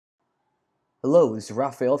Hello, this is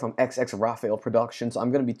Raphael from Raphael Productions.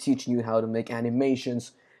 I'm going to be teaching you how to make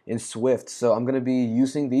animations in Swift. So I'm going to be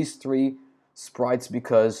using these three sprites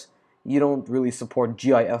because you don't really support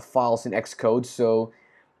GIF files in Xcode. So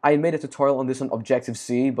I made a tutorial on this on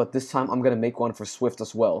Objective-C, but this time I'm going to make one for Swift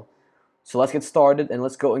as well. So let's get started and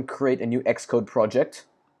let's go and create a new Xcode project.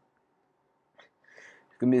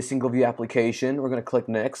 It's going to be a single view application. We're going to click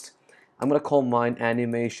next. I'm going to call mine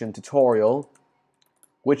animation tutorial,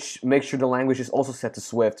 which makes sure the language is also set to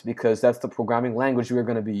Swift because that's the programming language we're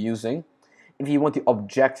going to be using. If you want the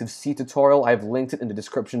Objective-C tutorial, I've linked it in the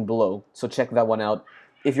description below, so check that one out.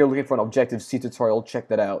 If you're looking for an Objective-C tutorial, check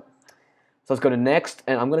that out. So let's go to next,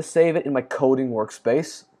 and I'm going to save it in my coding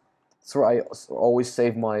workspace. That's where I always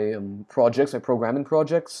save my projects, my programming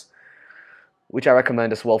projects, which I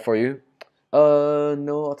recommend as well for you.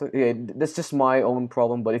 No, yeah, that's just my own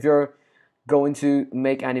problem, but if you're going to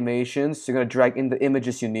make animations, you're going to drag in the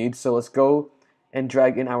images you need. So let's go and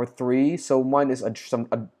drag in our three. So mine is a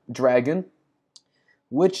dragon,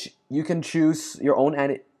 which you can choose your own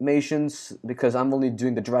animations because I'm only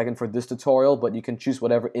doing the dragon for this tutorial, but you can choose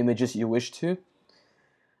whatever images you wish to.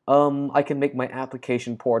 I can make my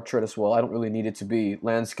application portrait as well. I don't really need it to be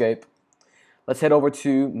landscape. Let's head over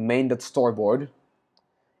to main.storyboard,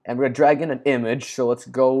 and we're going to drag in an image. So let's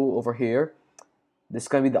go over here. This is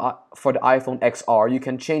going to be for the iPhone XR. You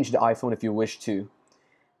can change the iPhone if you wish to.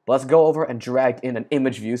 But let's go over and drag in an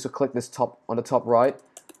image view. So click this on the top right,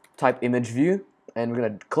 type image view, and we're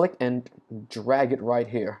going to click and drag it right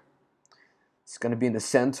here. It's going to be in the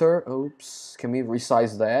center. Oops, can we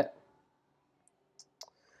resize that?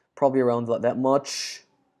 Probably around that much.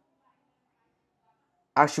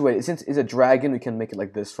 Actually, wait, since it's a dragon, we can make it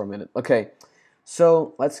like this for a minute. Okay.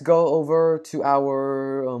 So let's go over to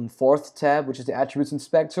our fourth tab, which is the Attributes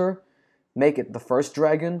Inspector. Make it the first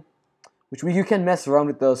dragon, which you can mess around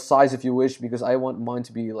with the size if you wish, because I want mine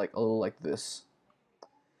to be like a little like this.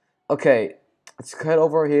 Okay, let's head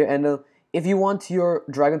over here, and if you want your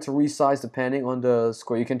dragon to resize depending on the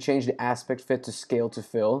square, you can change the aspect fit to scale to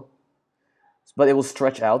fill, but it will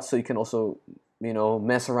stretch out, so you can also,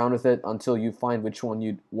 mess around with it until you find which one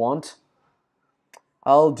you want.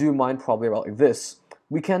 I'll do mine probably about like this.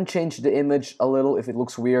 We can change the image a little if it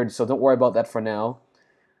looks weird, so don't worry about that for now.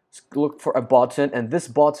 Let's look for a button, and this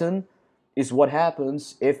button is what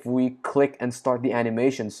happens if we click and start the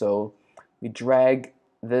animation. So we drag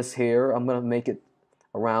this here. I'm going to make it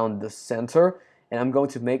around the center, and I'm going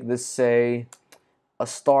to make this say a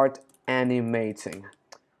start animating.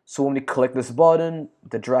 So when we click this button,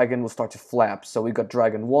 the dragon will start to flap. So we got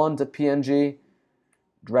dragon1.png,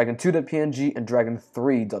 dragon2.png, and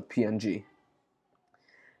dragon3.png.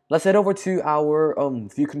 Let's head over to our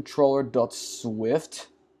viewcontroller.swift.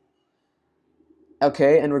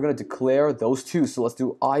 Okay, and we're going to declare those two. So let's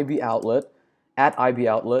do IBOutlet, at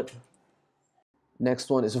IBOutlet.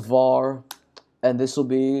 Next one is var, and this will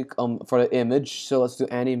be for the image. So let's do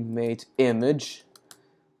animate image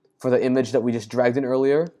for the image that we just dragged in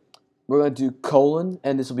earlier. We're going to do colon,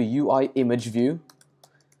 and this will be UI image view.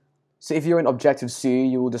 So if you're in Objective-C,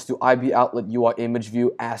 you will just do IBOutlet UI image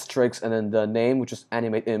view asterisk and then the name, which is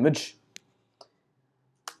animate image.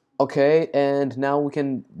 Okay, and now we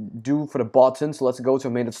can do for the button. So let's go to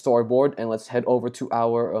main.storyboard and let's head over to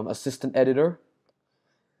our assistant editor.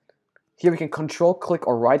 Here we can control click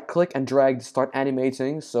or right click and drag to start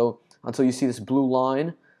animating. So until you see this blue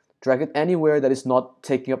line, drag it anywhere that is not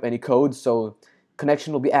taking up any code. So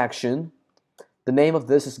connection will be action. The name of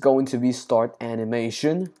this is going to be start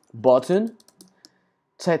animation button.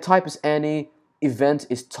 Type is any, event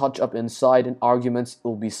is touch up inside, and arguments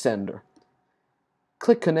will be sender.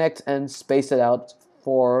 Click connect and space it out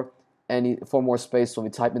for more space when we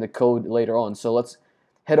type in the code later on. So let's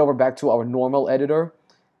head over back to our normal editor,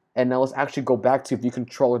 and now let's actually go back to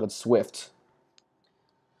viewcontroller.swift.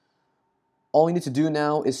 All you need to do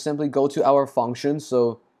now is simply go to our function.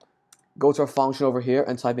 So go to our function over here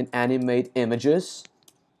and type in animate images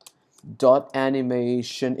dot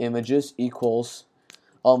animation images equals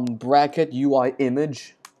bracket UI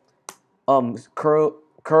image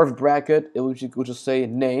curved bracket, which will just say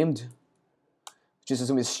named, which is going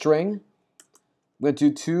to be a string. We're going to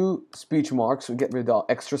do two speech marks. We get rid of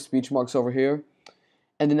the extra speech marks over here,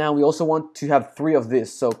 and then now we also want to have three of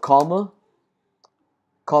this. So comma,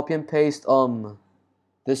 copy and paste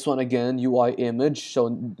this one again, UI image. So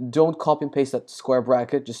don't copy and paste that square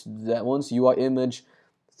bracket, just that one. So UI image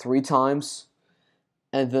 3 times,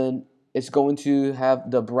 and then it's going to have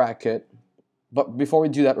the bracket. But before we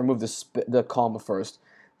do that, remove the comma first.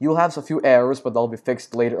 You'll have a few errors, but they'll be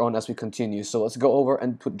fixed later on as we continue. So let's go over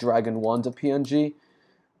and put dragon1.png,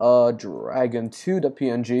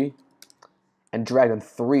 dragon2.png, and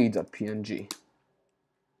dragon3.png.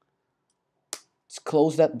 Let's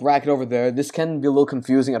close that bracket over there. This can be a little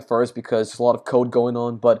confusing at first because there's a lot of code going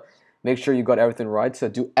on, but make sure you got everything right. So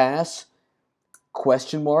do as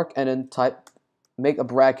question mark and then type, make a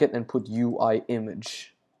bracket and put UI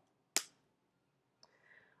image.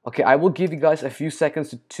 Okay, I will give you guys a few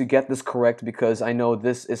seconds to get this correct because I know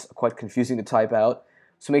this is quite confusing to type out.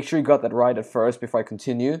 So make sure you got that right at first before I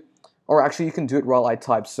continue. Or actually you can do it while I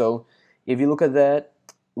type. So if you look at that,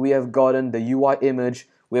 we have gotten the UI image.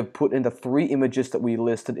 We have put in the 3 images that we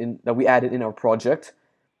listed in, that we added in our project.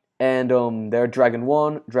 And they're Dragon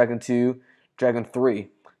 1, Dragon 2, Dragon 3.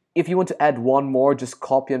 If you want to add one more, just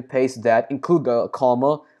copy and paste that, include the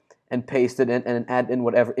comma, and paste it in, and then add in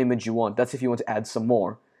whatever image you want. That's if you want to add some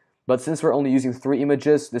more. But since we're only using 3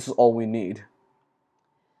 images, this is all we need.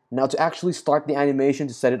 Now to actually start the animation,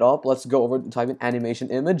 to set it up, let's go over and type in animation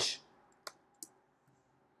image.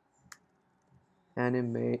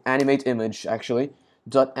 Animate image, actually.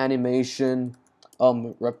 Dot animation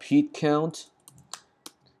repeat count.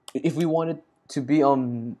 If we want it to be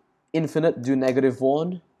infinite, do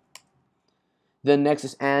 -1. Then next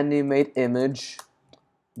is animate image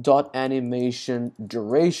dot animation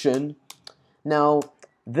duration. Now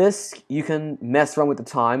this you can mess around with the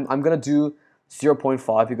time. I'm gonna do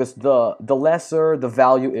 0.5 because the lesser the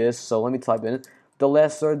value is, so let me type in, the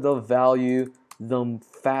lesser the value, the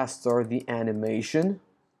faster the animation.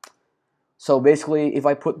 So basically, if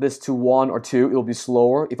I put this to 1 or 2, it'll be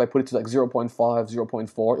slower. If I put it to like 0.5,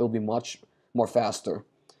 0.4, it'll be much more faster.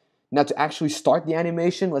 Now to actually start the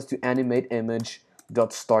animation, let's do animate image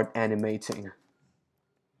dot start animating.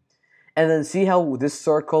 And then see how this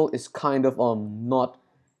circle is kind of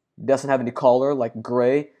doesn't have any color, like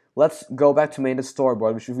gray. Let's go back to main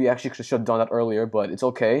storyboard, which we actually should have done that earlier, but it's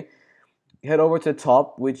okay. Head over to the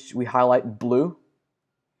top, which we highlight blue.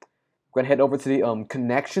 We're going to head over to the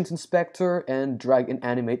connections inspector and drag an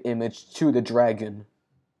animate image to the dragon.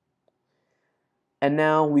 And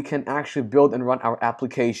now we can actually build and run our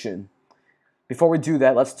application. Before we do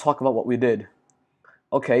that, let's talk about what we did.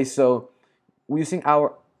 Okay, so we're using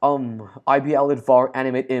our IBLit var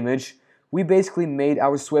animate image. We basically made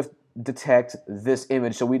our Swift detect this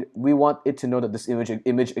image. So we want it to know that this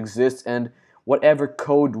image exists, and whatever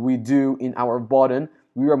code we do in our button,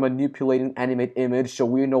 we are manipulating animate image, so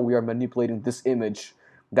we know we are manipulating this image.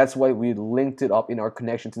 That's why we linked it up in our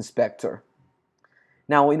connections inspector.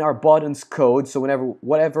 Now in our buttons code, so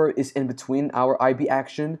whatever is in between our IB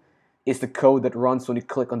action is the code that runs when you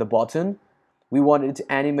click on the button. We wanted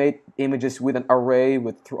to animate images with an array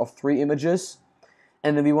of 3 images,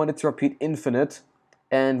 and then we wanted to repeat infinite,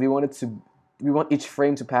 and we want each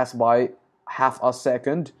frame to pass by half a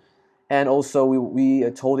second. And also we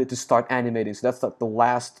told it to start animating, so that's like the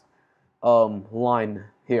last line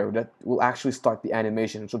here that will actually start the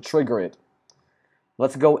animation, so trigger it.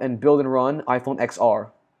 Let's go and build and run iPhone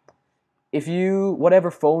XR. If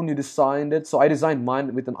whatever phone you designed it, so I designed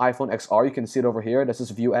mine with an iPhone XR, you can see it over here, this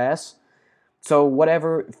is view as. So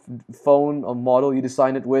whatever phone or model you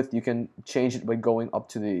designed it with, you can change it by going up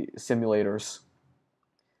to the simulators.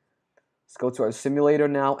 Let's go to our simulator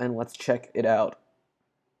now and let's check it out.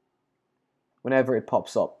 Whenever it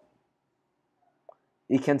pops up.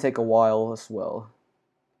 It can take a while as well.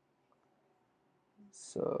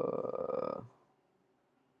 So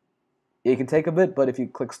it can take a bit, but if you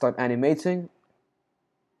click start animating,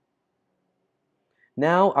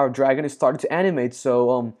 now our dragon is starting to animate.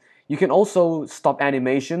 So you can also stop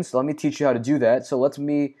animations. So let me teach you how to do that. So let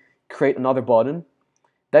me create another button.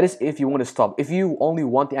 That is if you want to stop. If you only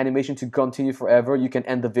want the animation to continue forever, you can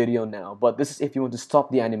end the video now. But this is if you want to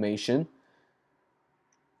stop the animation.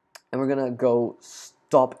 And we're gonna go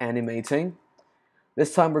stop animating.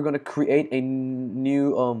 This time we're gonna create a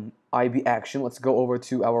new IB action. Let's go over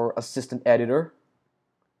to our assistant editor.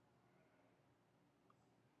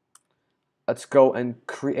 Let's go and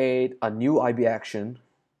create a new IB action.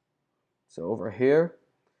 So over here,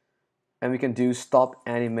 and we can do stop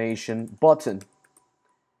animation button.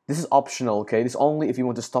 This is optional, okay? This is only if you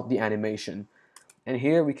want to stop the animation. And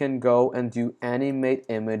here we can go and do animate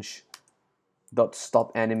image dot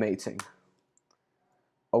stop animating.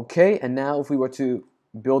 Okay, and now if we were to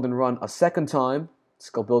build and run a second time, let's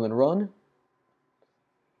go build and run.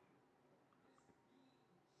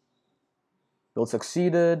 Build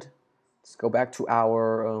succeeded. Let's go back to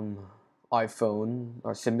our iPhone,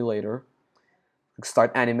 our simulator.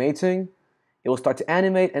 Start animating. It will start to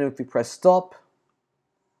animate, and if we press stop,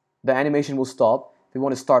 the animation will stop. If we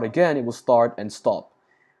want to start again, it will start and stop.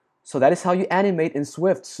 So that is how you animate in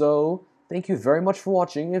Swift. So thank you very much for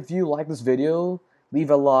watching. If you like this video, leave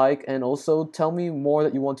a like, and also tell me more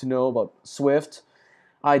that you want to know about Swift.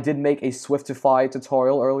 I did make a Swiftify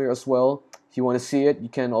tutorial earlier as well. If you want to see it, you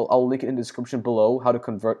can. I'll link it in the description below, how to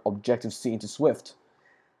convert Objective-C into Swift.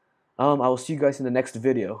 I will see you guys in the next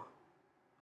video.